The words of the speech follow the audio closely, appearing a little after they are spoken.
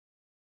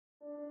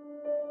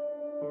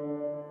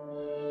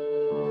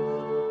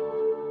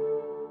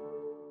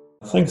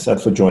Thanks,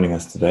 Ed, for joining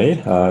us today.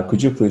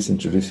 Could you please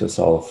introduce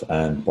yourself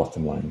and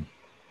Bottomline?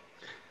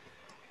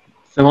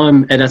 So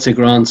I'm Ed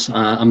Adshead-Grant.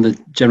 I'm the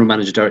General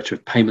Manager Director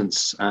of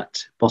Payments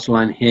at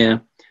Bottomline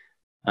here.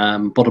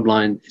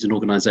 Bottomline is an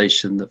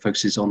organisation that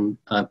focuses on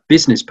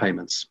business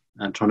payments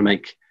and trying to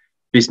make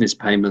business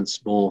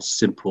payments more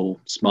simple,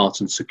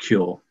 smart and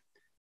secure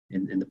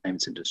in the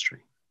payments industry.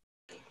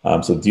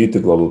 So due to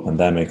global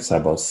pandemic,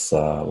 SIBOS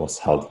was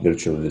held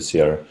virtually this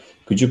year.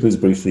 Could you please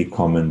briefly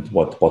comment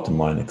what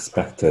Bottomline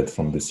expected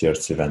from this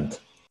year's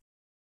event?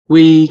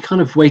 We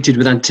kind of waited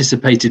with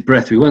anticipated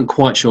breath. We weren't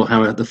quite sure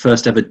how the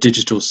first ever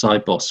digital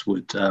SIBOS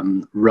would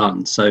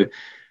run. So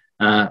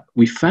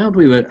we found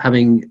we were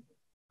having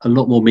a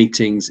lot more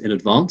meetings in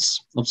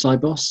advance of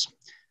SIBOS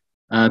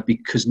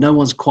because no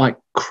one's quite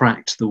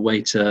cracked the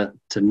way to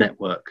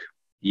network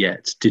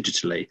yet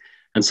digitally.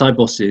 And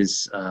SIBOS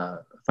is a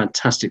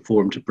fantastic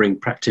forum to bring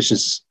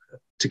practitioners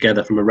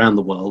together from around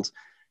the world.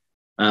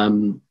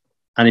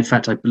 And in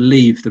fact, I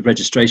believe the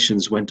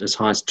registrations went as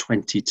high as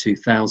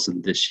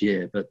 22,000 this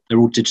year, but they're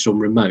all digital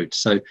and remote.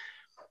 So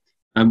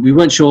we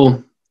weren't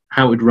sure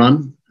how it would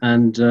run.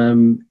 And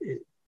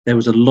there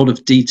was a lot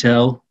of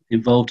detail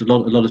involved, a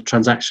lot of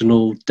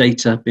transactional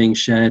data being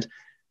shared.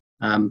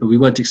 But we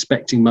weren't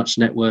expecting much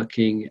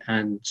networking.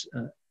 And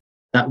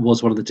that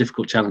was one of the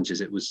difficult challenges.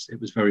 It was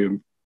very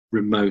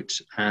remote,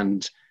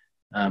 and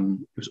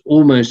it was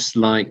almost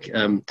like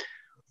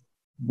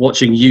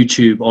watching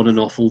YouTube on and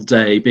off all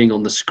day, being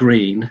on the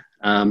screen,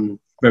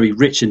 very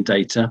rich in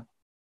data,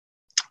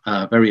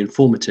 very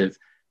informative,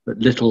 but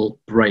little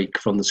break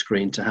from the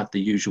screen to have the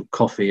usual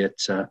coffee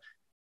at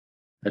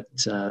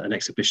an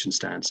exhibition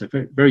stand. So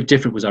very, very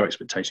different was our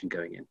expectation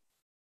going in.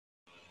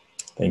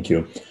 Thank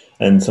you.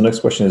 And so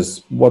next question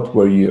is, what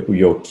were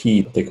your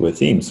key takeaway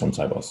themes from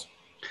SIBOS?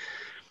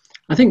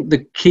 I think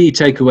the key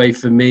takeaway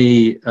for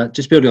me,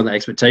 just building on that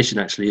expectation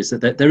actually, is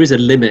that there is a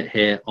limit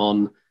here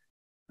on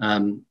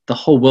the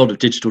whole world of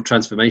digital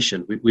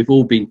transformation. We've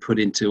all been put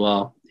into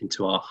our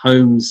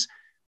homes,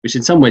 which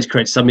in some ways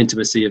creates some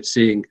intimacy of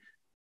seeing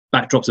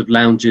backdrops of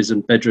lounges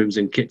and bedrooms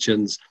and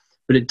kitchens,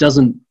 but it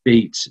doesn't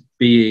beat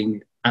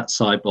being at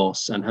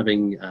SIBOS and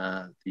having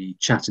the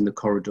chat in the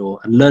corridor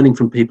and learning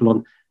from people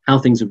on how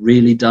things are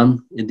really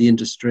done in the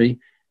industry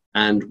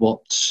and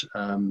what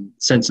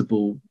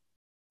sensible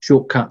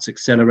shortcuts,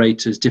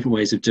 accelerators, different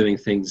ways of doing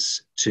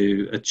things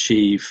to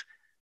achieve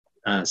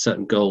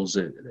certain goals.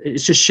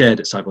 It's just shared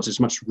at SIBOS. It's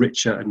much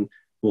richer and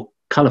more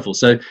colourful.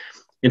 So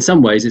in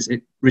some ways,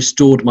 it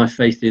restored my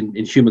faith in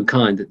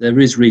humankind, that there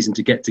is reason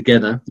to get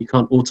together. You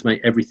can't automate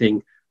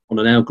everything on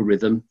an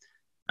algorithm.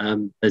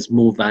 There's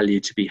more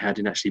value to be had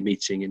in actually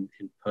meeting in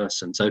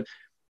person. So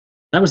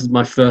that was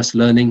my first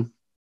learning.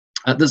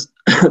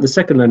 The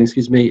second learning,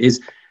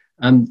 is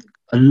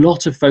a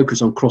lot of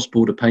focus on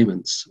cross-border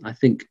payments. I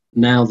think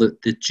now that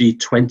the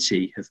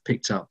G20 have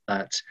picked up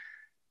that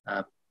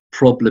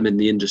problem in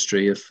the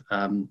industry of,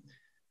 well,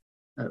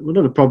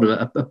 not a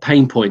problem, a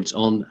pain point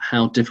on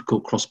how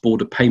difficult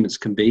cross-border payments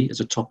can be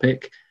as a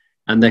topic.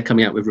 And they're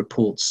coming out with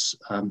reports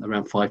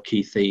around 5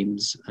 key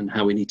themes and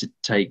how we need to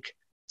take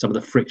some of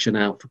the friction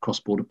out for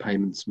cross-border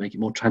payments, make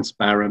it more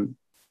transparent,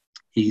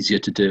 easier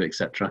to do,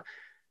 etc.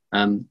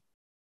 And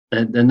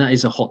that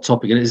is a hot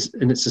topic, and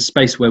it's a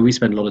space where we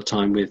spend a lot of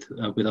time with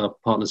our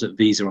partners at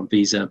Visa on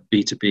Visa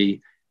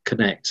B2B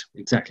Connect,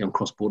 exactly on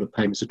cross-border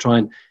payments, to try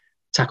and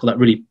tackle that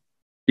really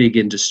big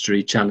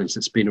industry challenge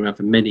that's been around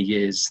for many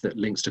years that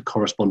links to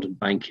correspondent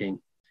banking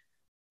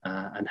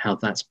and how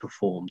that's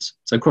performed.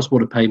 So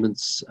cross-border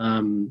payments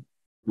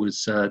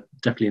was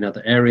definitely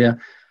another area.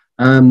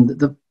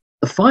 The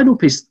final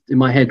piece in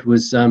my head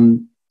was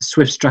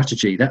Swift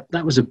strategy.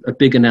 That was a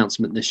big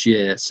announcement this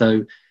year.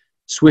 So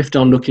Swift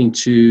are looking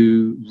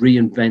to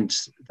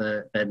reinvent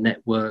their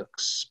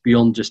networks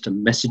beyond just a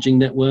messaging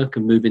network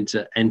and move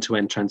into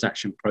end-to-end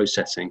transaction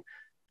processing.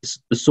 It's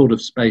the sort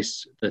of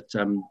space that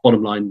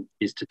Bottomline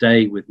is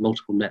today, with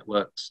multiple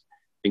networks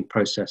being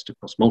processed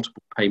across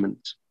multiple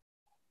payment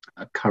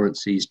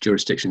currencies,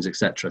 jurisdictions,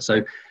 etc.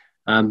 So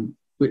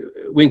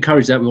we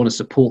encourage that. We want to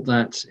support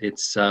that.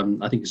 It's I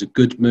think it's a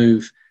good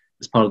move.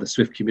 As part of the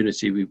Swift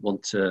community, we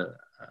want to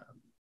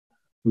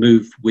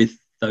move with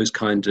those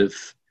kind of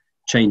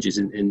changes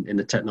in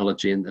the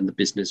technology and the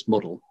business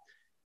model.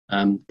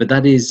 But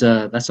that's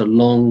a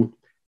long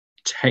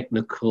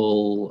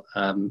technical,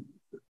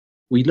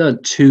 we learned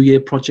 2-year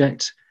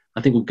project.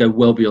 I think we'll go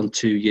well beyond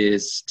 2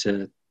 years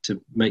to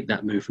make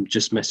that move from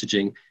just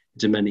messaging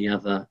to many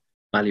other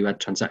value-add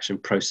transaction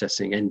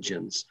processing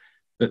engines.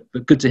 But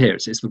good to hear.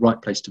 It's the right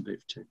place to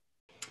move to.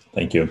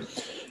 Thank you.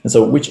 And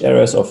so which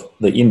areas of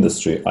the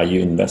industry are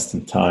you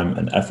investing time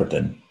and effort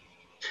in?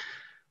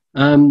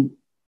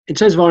 In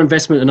terms of our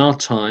investment and our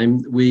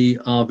time, we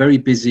are very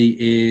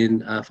busy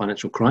in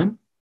financial crime.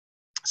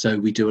 So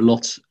we do a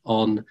lot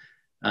on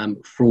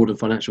fraud and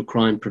financial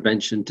crime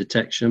prevention,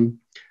 detection.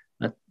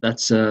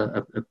 That's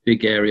a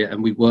big area.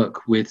 And we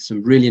work with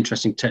some really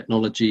interesting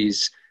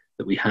technologies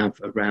that we have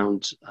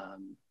around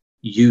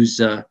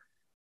user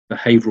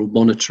behavioral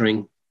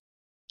monitoring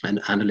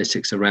and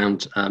analytics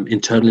around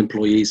internal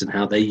employees and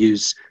how they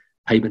use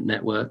payment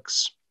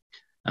networks,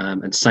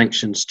 and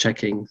sanctions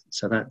checking.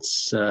 So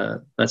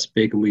that's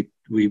big, and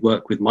we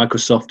work with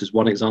Microsoft as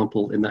one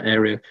example in that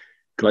area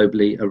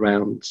globally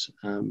around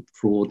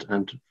fraud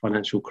and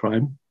financial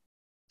crime.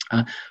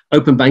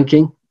 Open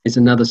banking is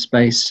another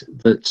space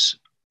that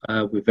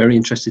we're very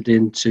interested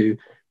in to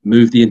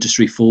move the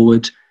industry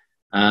forward.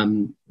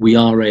 We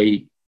are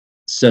a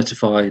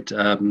certified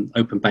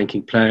open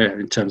banking player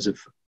in terms of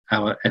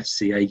our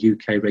FCA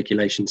UK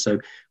regulation, so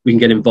we can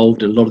get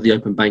involved in a lot of the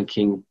open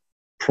banking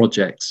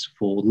projects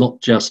for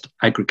not just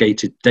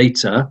aggregated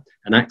data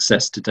and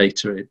access to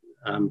data,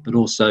 but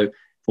also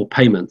for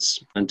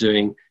payments and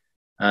doing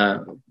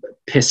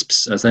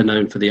PISPs, as they're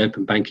known for the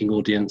open banking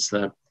audience,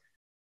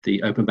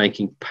 the open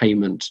banking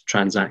payment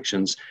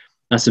transactions.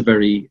 That's a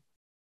very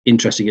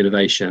interesting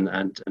innovation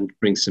and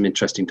brings some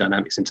interesting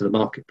dynamics into the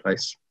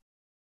marketplace.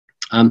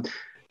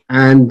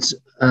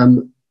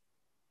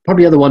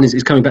 Probably the other one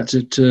is coming back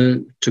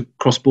to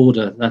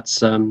cross-border.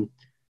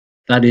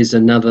 That is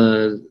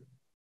another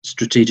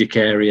strategic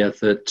area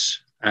that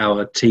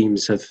our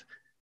teams have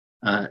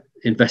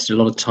invested a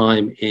lot of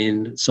time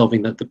in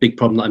solving the big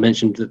problem that I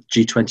mentioned that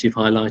G20 have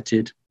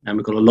highlighted, and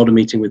we've got a lot of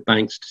meeting with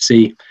banks to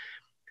see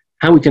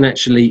how we can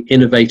actually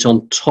innovate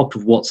on top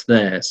of what's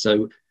there.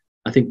 So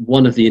I think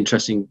one of the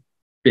interesting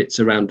bits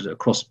around a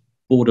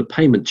cross-border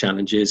payment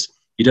challenge is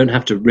you don't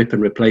have to rip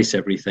and replace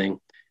everything.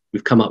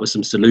 We've come up with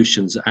some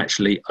solutions that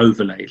actually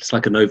overlay. It's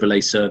like an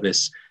overlay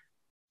service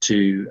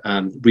to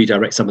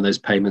redirect some of those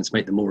payments,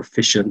 make them more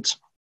efficient,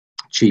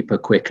 cheaper,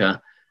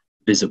 quicker,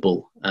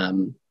 visible.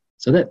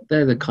 So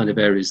they're the kind of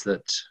areas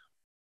that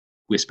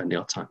we're spending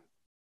our time.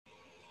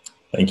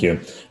 Thank you.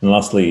 And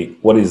lastly,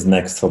 what is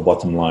next for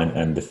Bottomline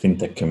and the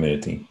fintech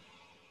community?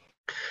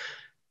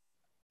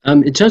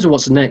 In terms of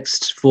what's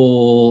next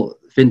for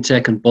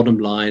fintech and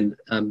Bottomline,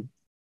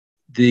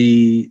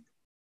 the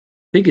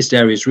biggest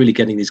area is really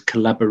getting these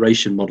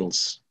collaboration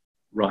models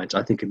right,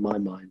 I think, in my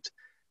mind.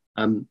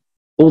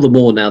 All the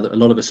more now that a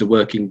lot of us are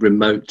working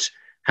remote,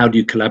 how do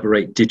you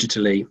collaborate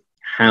digitally?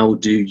 How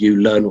do you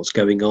learn what's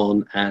going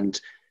on and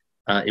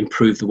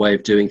improve the way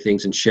of doing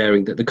things and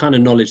sharing the kind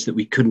of knowledge that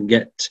we couldn't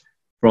get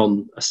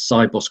from a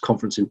SIBOS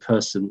conference in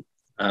person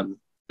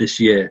this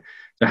year?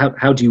 So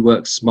how do you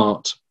work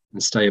smart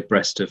and stay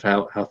abreast of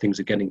how things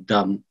are getting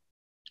done?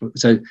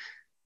 So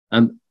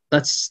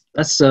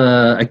that's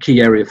a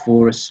key area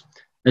for us.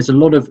 There's a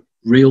lot of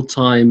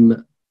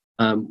real-time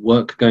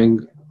work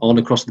going on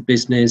across the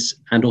business,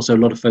 and also a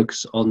lot of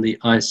focus on the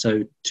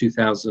ISO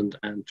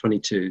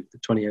 2022, the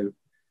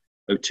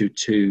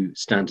 20022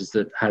 standards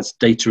that has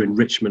data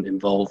enrichment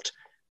involved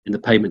in the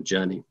payment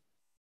journey.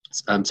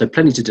 So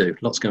plenty to do,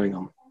 lots going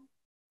on.